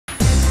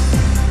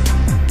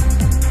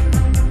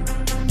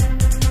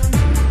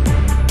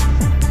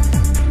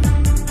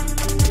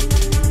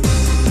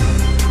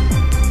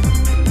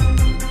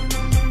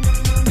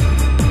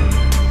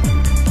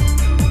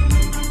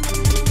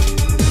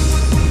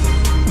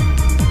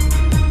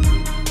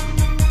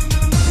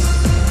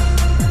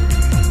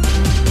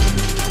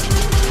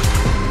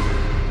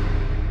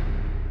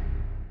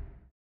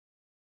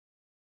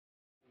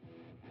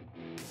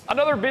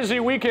Another busy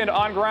weekend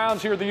on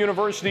grounds here at the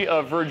University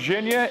of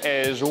Virginia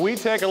as we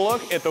take a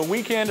look at the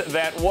weekend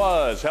that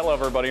was. Hello,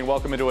 everybody, and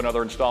welcome into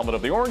another installment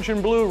of the Orange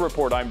and Blue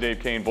Report. I'm Dave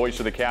Koehn, voice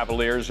of the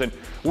Cavaliers, and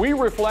we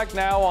reflect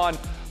now on,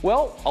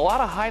 well, a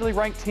lot of highly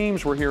ranked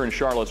teams were here in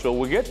Charlottesville.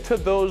 We'll get to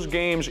those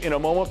games in a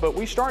moment, but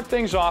we start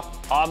things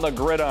off on the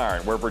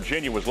gridiron, where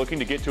Virginia was looking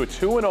to get to a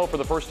 2-0 for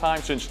the first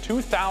time since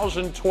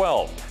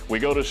 2012. We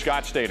go to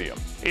Scott Stadium.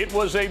 It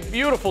was a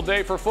beautiful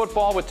day for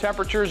football with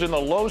temperatures in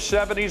the low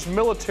 70s.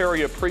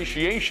 Military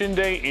Appreciation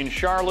Day in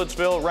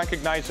Charlottesville,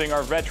 recognizing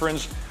our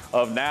veterans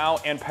of now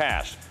and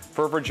past.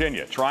 For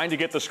Virginia, trying to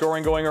get the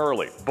scoring going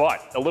early,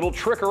 but a little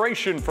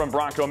trickeration from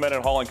Bronco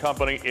Mendenhall and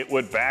company, it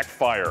would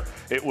backfire.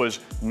 It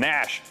was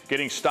Nash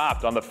getting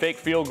stopped on the fake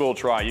field goal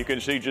try. You can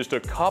see just a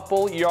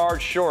couple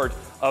yards short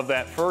of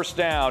that first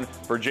down.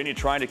 Virginia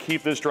trying to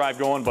keep this drive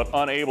going, but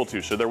unable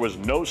to. So there was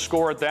no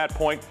score at that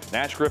point.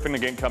 Nash Griffin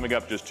again coming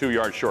up just 2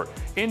 yards short.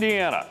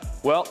 Indiana,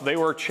 well, they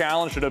were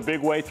challenged in a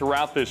big way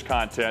throughout this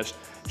contest.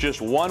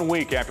 Just 1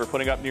 week after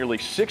putting up nearly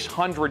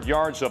 600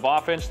 yards of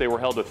offense, they were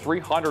held to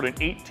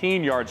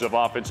 318 yards of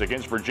offense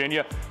against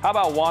Virginia. How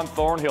about Juan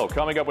Thornhill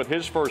coming up with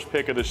his first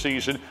pick of the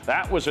season?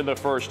 That was in the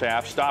first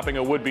half, stopping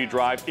a would-be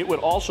drive. It would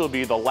also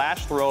be the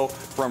last throw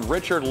from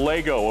Richard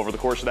Lago over the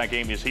course of that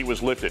game as he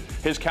was lifted.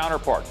 His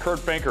counterpart,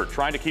 Kurt Banker,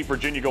 trying to keep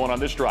Virginia going on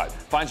this drive.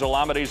 Finds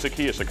Olamide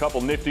Zaccheaus, a couple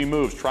nifty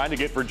moves, trying to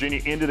get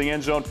Virginia into the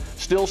end zone.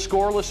 Still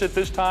scoreless at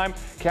this time.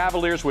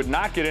 Cavaliers would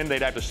not get in.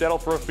 They'd have to settle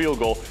for a field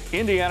goal.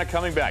 Indiana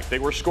coming back. They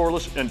were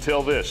scoreless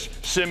until this.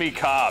 Simi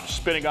Cobb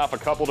spinning off a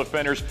couple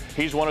defenders.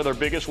 He's one of their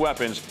biggest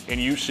weapons, and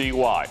you see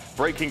why.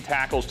 Breaking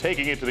tackles,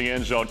 taking it to the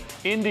end zone.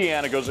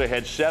 Indiana goes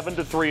ahead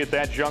 7-3 at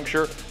that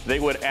juncture. They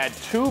would add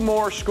 2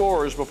 more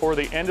scores before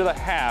the end of the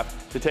half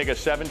to take a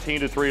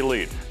 17-3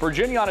 lead.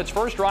 Virginia on its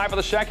first drive of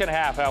the second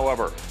half,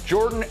 however.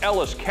 Jordan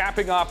Ellis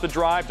capping off the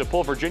drive to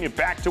pull Virginia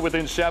back to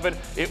within 7.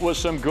 It was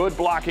some good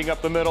blocking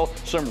up the middle,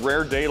 some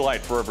rare daylight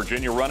for a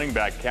Virginia running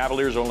back.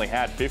 Cavaliers only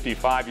had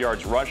 55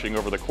 yards rushing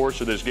over the course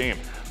of this game.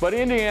 But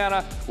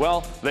Indiana,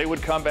 well, they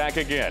would come back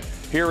again.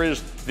 Here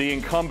is the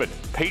incumbent,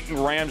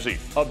 Peyton Ramsey.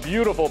 A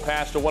beautiful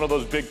pass to one of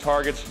those big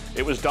targets.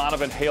 It was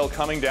Donovan Hale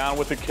coming down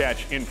with the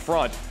catch in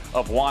front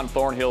of Juan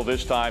Thornhill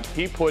this time.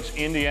 He puts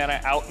Indiana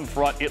out in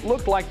front. It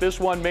looked like this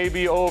one may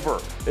be over,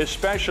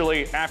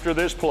 especially after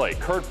this play.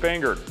 Kurt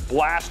Bangert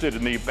blasted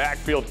in the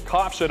backfield,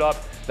 coughs it up.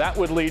 That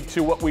would lead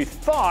to what we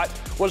thought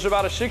was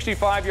about a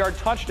 65-yard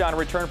touchdown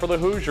return for the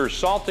Hoosiers,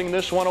 salting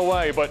this one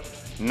away, but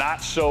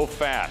not so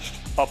fast.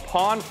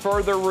 Upon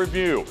further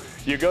review,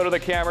 you go to the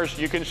cameras,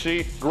 you can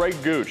see Greg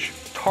Gooch.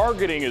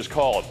 Targeting is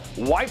called.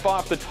 Wipe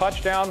off the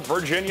touchdown.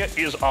 Virginia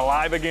is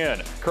alive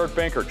again. Kurt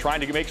Banker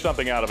trying to make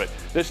something out of it.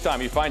 This time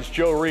he finds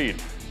Joe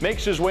Reed.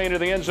 Makes his way into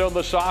the end zone,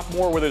 the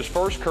sophomore, with his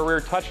first career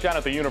touchdown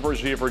at the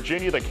University of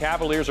Virginia. The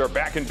Cavaliers are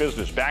back in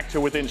business, back to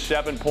within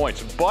 7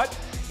 points. But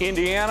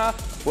Indiana,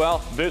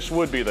 well, this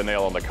would be the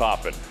nail in the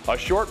coffin. A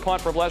short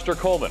punt from Lester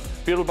Coleman,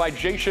 fielded by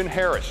Jason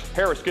Harris.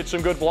 Harris gets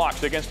some good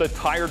blocks against a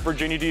tired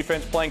Virginia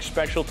defense playing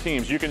special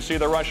teams. You can see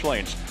the rush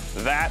lanes.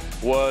 That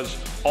was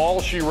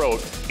all she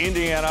wrote.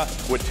 Indiana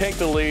would take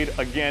the lead,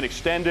 again,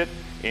 extend it,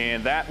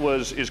 and that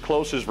was as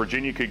close as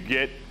Virginia could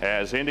get,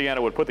 as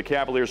Indiana would put the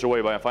Cavaliers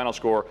away by a final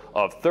score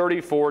of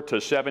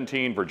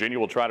 34-17. Virginia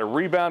will try to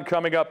rebound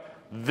coming up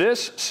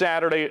this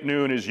Saturday at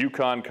noon as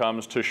UConn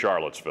comes to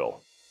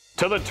Charlottesville.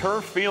 To the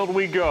turf field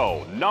we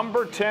go.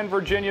 Number 10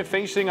 Virginia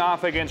facing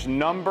off against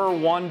number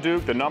 1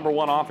 Duke. The number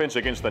 1 offense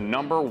against the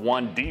number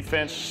 1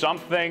 defense.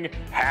 Something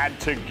had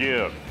to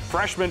give.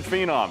 Freshman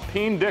phenom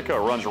Peen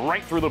Dicka runs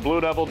right through the Blue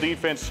Devil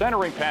defense.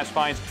 Centering pass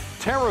finds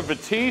Tara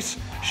Batiste.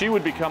 She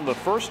would become the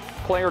first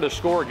player to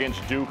score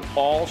against Duke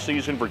all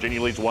season.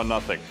 Virginia leads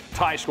 1-0.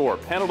 Tie score,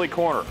 penalty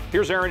corner.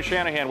 Here's Aaron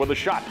Shanahan with a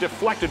shot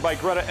deflected by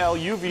Greta L.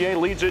 UVA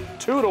leads it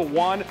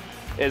 2-1.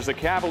 As the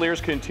Cavaliers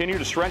continue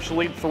to stretch the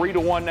lead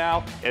 3-1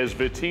 now, as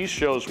Batiste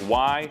shows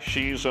why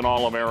she's an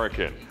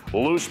All-American.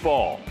 Loose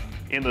ball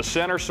in the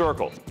center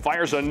circle.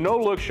 Fires a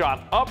no-look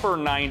shot, upper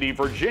 90.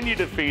 Virginia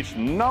defeats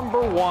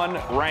number 1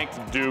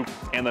 ranked Duke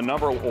and the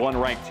number 1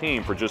 ranked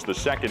team for just the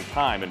second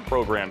time in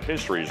program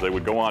history, as they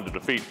would go on to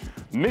defeat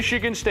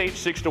Michigan State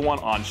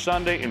 6-1 on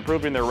Sunday,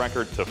 improving their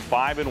record to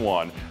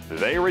 5-1.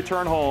 They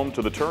return home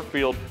to the turf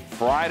field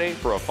Friday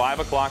for a 5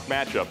 o'clock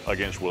matchup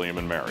against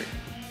William & Mary.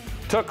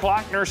 To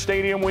Klockner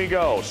Stadium we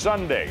go.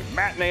 Sunday,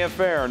 matinee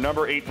affair.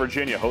 Number 8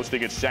 Virginia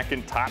hosting its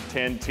second top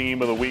 10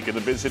 team of the week in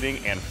the visiting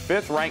and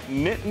 5th-ranked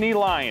Nittany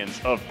Lions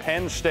of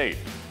Penn State.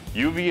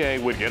 UVA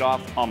would get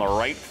off on the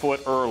right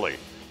foot early.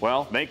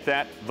 Well, make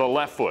that the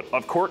left foot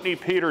of Courtney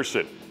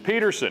Peterson.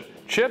 Peterson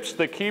chips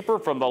the keeper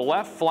from the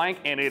left flank,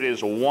 and it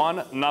is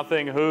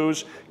 1-0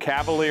 Hoos.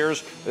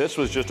 Cavaliers, this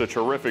was just a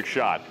terrific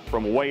shot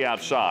from way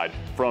outside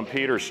from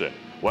Peterson.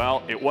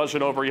 Well, it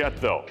wasn't over yet,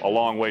 though. A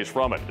long ways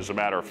from it, as a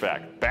matter of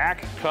fact.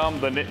 Back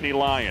come the Nittany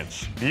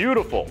Lions.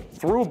 Beautiful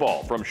through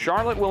ball from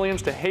Charlotte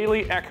Williams to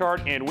Haley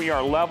Eckhart, and we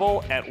are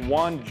level at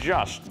 1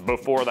 just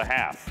before the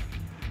half.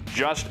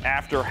 Just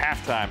after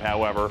halftime,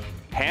 however,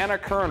 Hannah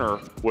Kerner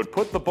would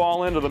put the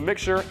ball into the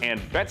mixer,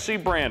 and Betsy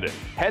Brandon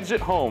heads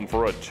it home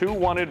for a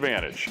 2-1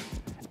 advantage.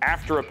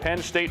 After a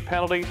Penn State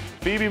penalty,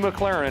 Phoebe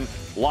McLaren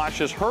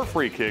launches her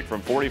free kick from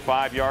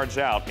 45 yards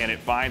out, and it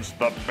finds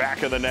the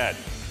back of the net.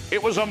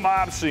 It was a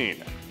mob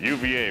scene.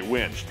 UVA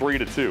wins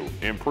 3-2,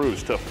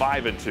 improves to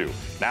 5-2,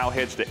 now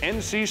heads to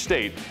NC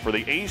State for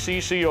the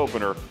ACC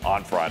opener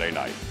on Friday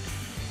night.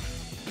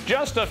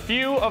 Just a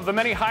few of the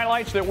many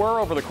highlights that were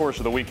over the course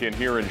of the weekend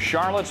here in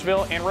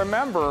Charlottesville. And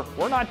remember,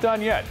 we're not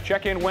done yet.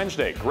 Check in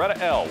Wednesday.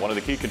 Greta L., one of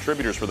the key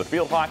contributors for the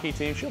field hockey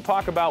team, she'll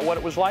talk about what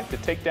it was like to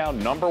take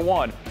down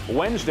 #1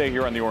 Wednesday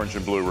here on the Orange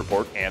and Blue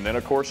Report. And then,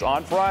 of course,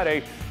 on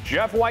Friday,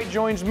 Jeff White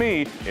joins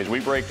me as we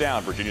break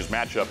down Virginia's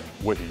matchup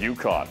with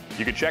UConn.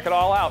 You can check it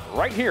all out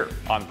right here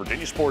on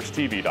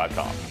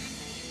VirginiaSportsTV.com.